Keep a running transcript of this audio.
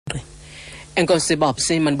Enkosi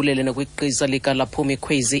babse manibulele nakwiGqirha lika laphumi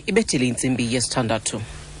khwezi ibethile intsimbi yesithandathu.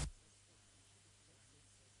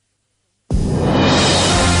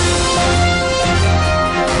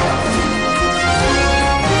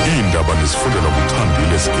 Iindaba nezifundela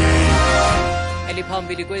kuThandile Skey.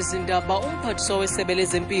 Eliphambili kwezindaba, umphathiswa weSebe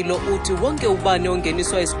lezempilo uthi wonke ubani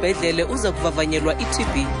ongeniswa esibhedlele uza kuvavanyelwa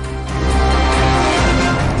iTB.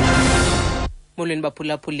 Molweni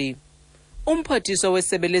baphulaphuli. Umphathiswa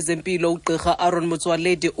weSebe lezempilo uGqirha Aaron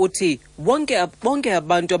Motsoaledi uthi bonke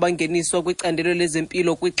abantu abangeniswa kwicandelo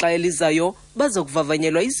lezempilo kwixa elizayo baza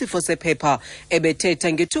kuvavanyelwa isifo sephepha.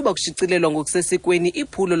 Ebethetha ngethuba kushicilelwa ngokusesikweni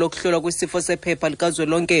iphulo lokuhlolwa kwisifo sephepha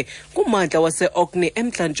likazwelonke kummandla wase-Orkney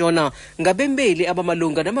eMntla-Ntshona ngabembeli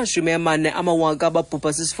abamalunga na40,000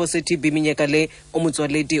 ababhubha sisifo se-TB minyaka le.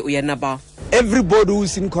 uMotsoaledi uyanaba. Everybody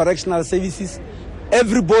who's in correctional services,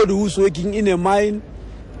 everybody who's working in a mine,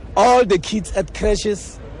 all the kids at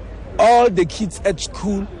crashes, all the kids at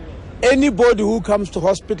school, anybody who comes to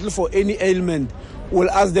hospital for any ailment, will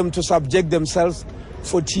ask them to subject themselves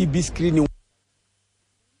for TB screening.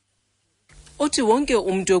 Uthi wonke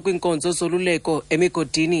umntu kwinkonzo zoluleko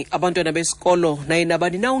emigodini, abantwana besikolo naye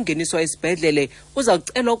nabani na ungeniswa esibhedlele uza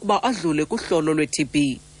kucelwa ukuba adlule kuhlolo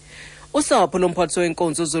lwe-TB. Usapho loMphathiswa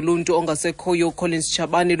weenkonzo zoluntu ongasekhoyo uCollins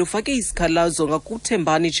Chabane lufake isikhalazo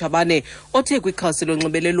ngakuThembani Chabane, othe kwikhasi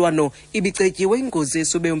lonxibelelwano ibicetyiwe ingozi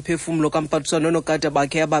esube umphefumlo kaMphathiswa nonogada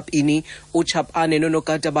bakhe ababini. uChabane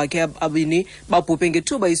nonogada bakhe ababini babhubhe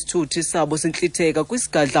ngethuba isithuthi sabo sintlitheka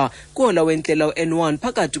kwisigadla kuhola wendlela N1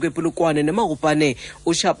 phakathi kwePolokwane neMahupane.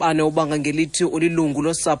 uChabane ubanga ngelithi ulilungu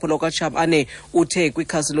losapho lwakaChabane uthe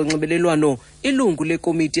kwikhasi lonxibelelwano ilungu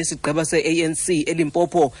lekomiti yesigqeba se-ANC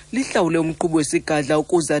eLimpopo lihlawule umqhubi wesigadla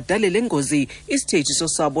ukuze adalele ngozi. Isiteji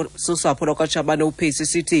sosapho lwakaChabane uPhesi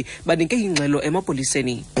sithi banike ingxelo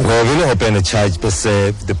emapoliseni. We're really open a charge per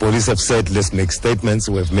se. The police have said let's make statements.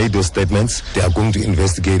 We've made those statements. They are going to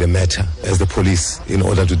investigate the matter as the police in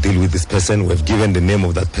order to deal with this person. We've given the name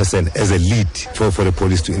of that person as a lead for the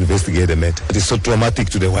police to investigate the matter. It is so traumatic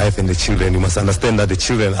to the wife and the children. You must understand that the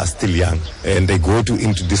children are still young and they go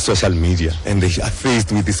into this social media and they are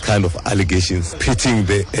faced with this kind of allegations, pitting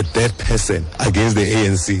a dead person against the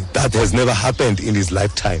ANC. That has never happened in his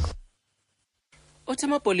lifetime. Othe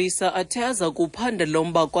amapolisa athe aza kuphanda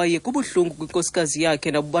lomba kwaye kubuhlungu kwinkosikazi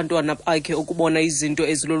yakhe nabantwana bakhe ukubona izinto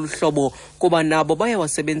ezilolu hlobo kuba nabo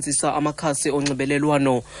bayawasebenzisa amakhasi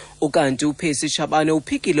onxibelelwano. Ukanti uPhesi Chabane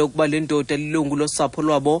uphikile ukuba le ndoda lilungu losapho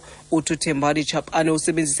lwabo. uthi uThembani Chabane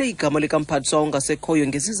usebenzise igama likaMphathiswa ongasekhoyo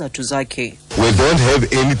ngezizathu zakhe. We don't have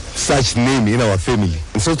any such name in our family.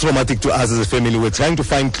 It's so traumatic to us as a family. We're trying to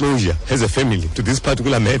find closure as a family to this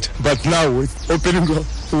particular matter. But now with opening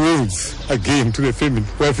wounds again to the family,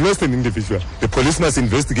 we have lost an individual. The police must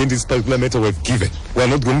investigate this particular matter we've given. We are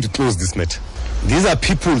not going to close this matter. These are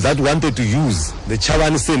people that wanted to use the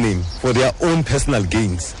Chabane surname for their own personal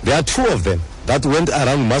gains. There are two of them that went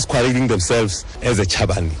around masquerading themselves as a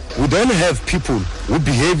Chabane. We don't have people who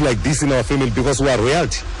behave like this in our family because we are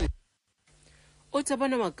royalty. Uthi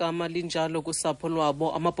abanamagama linjalo kusapho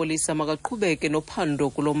lwabo amapolisa makaqhubeke nophando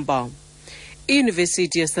kulomba.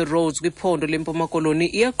 iYunivesithi yaseRhodes kwiphondo leMpuma Koloni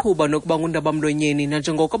iyaqhuba nokuba ngundaba-mlonyeni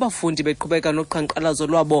nanjengoko abafundi beqhubeka noqhankqalazo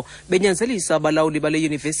lwabo benyanzelisa abalawuli bale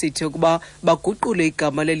yunivesithi ukuba baguqule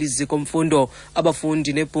igama leliziko mfundo.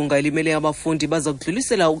 Abafundi nebhunga elimele abafundi baza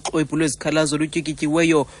kudlulisela uxwebhu lwezikhalazo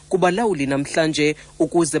lutyikityiweyo kubalawuli namhlanje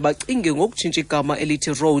ukuze bacinge ngokutshintsha igama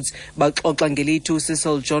elithi Rhodes. Baxoxa ngelithi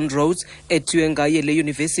uCecil John Rhodes ethiywe ngaye le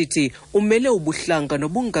yunivesithi umele ubuhlanga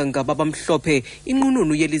nobunganga babamhlophe.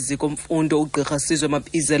 Inqununu yeliziko mfundo uGqirha Sizwe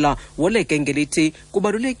woleke ngelithi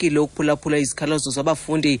kubalulekile ukuphulaphula izikhalazo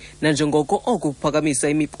zabafundi nanjengoko oku kuphakamisa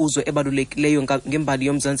imibuzo ebalulekileyo ngembali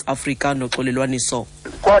yoMzantsi Afrika noxolelwaniso.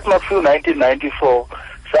 Kwathi mafu 1994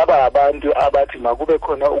 saba abantu abathi makube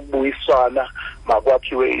khona ukubuyiswana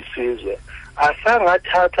makwakhiwe isizwe.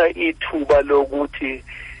 Asangathatha ithuba lokuthi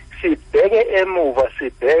sibheke emuva,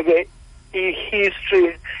 sibheke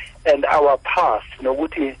i-history and our past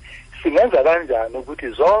nokuthi singenza kanjani ukuthi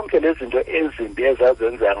zonke lezi zinto ezimbi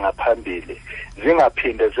ezazenza ngaphambili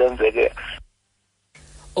zingaphinde zenzeke.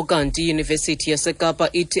 Ukanti iYunivesithi yaseKapa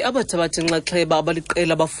ithi abathabathi nxaxheba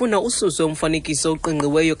abaliqela bafuna ususwe umfanekiso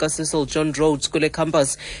oqingqiweyo kaCecil John Rhodes kule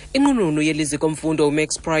campus. Inqununu yeliziko mfundo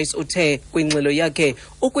uMax Price uthe kwingxelo yakhe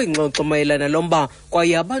ukwingxoxo mayelana lomba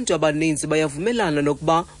kwaye abantu abaninzi bayavumelana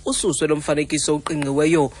nokuba ususwe lomfanekiso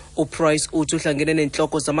oqingqiweyo. uPrice uthi uhlangene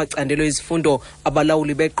nenhloko zamacandelo ezifundo,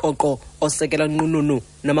 abalawuli beqoqo, osekela nqununu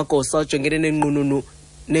namagosa ajongene nenqununu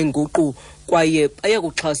nenguqu kwaye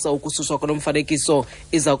bayakuxhasa ukususwa kwalo mfanekiso.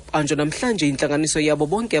 Iza kubanjwa namhlanje intlanganiso yabo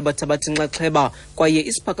bonke abathabathi inxaxheba kwaye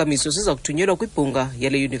isiphakamiso siza kuthunyelwa kwibhunga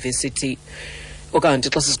yale yunivesithi. Okanti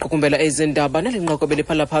xa sisiqukumbela ezi ndaba nale nqoko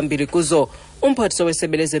beliphala phambili kuzo, umphathiswa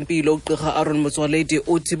weSebe lezempilo uGqirha Aaron Motsoaledi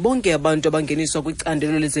uthi bonke abantu abangeniswa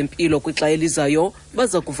kwicandelo lezempilo kwixa elizayo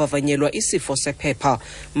baza kuvavanyelwa isifo sephepha.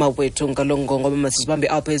 Mawethu ngalo ngongoba masizibambe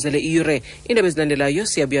apho ezele iyure. Iindaba ezilandelayo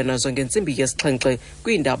siyabuya nazo ngentsimbi yesixhenxe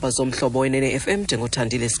kwiindaba zomhlobo wenene FM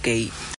njengoThandile Skey.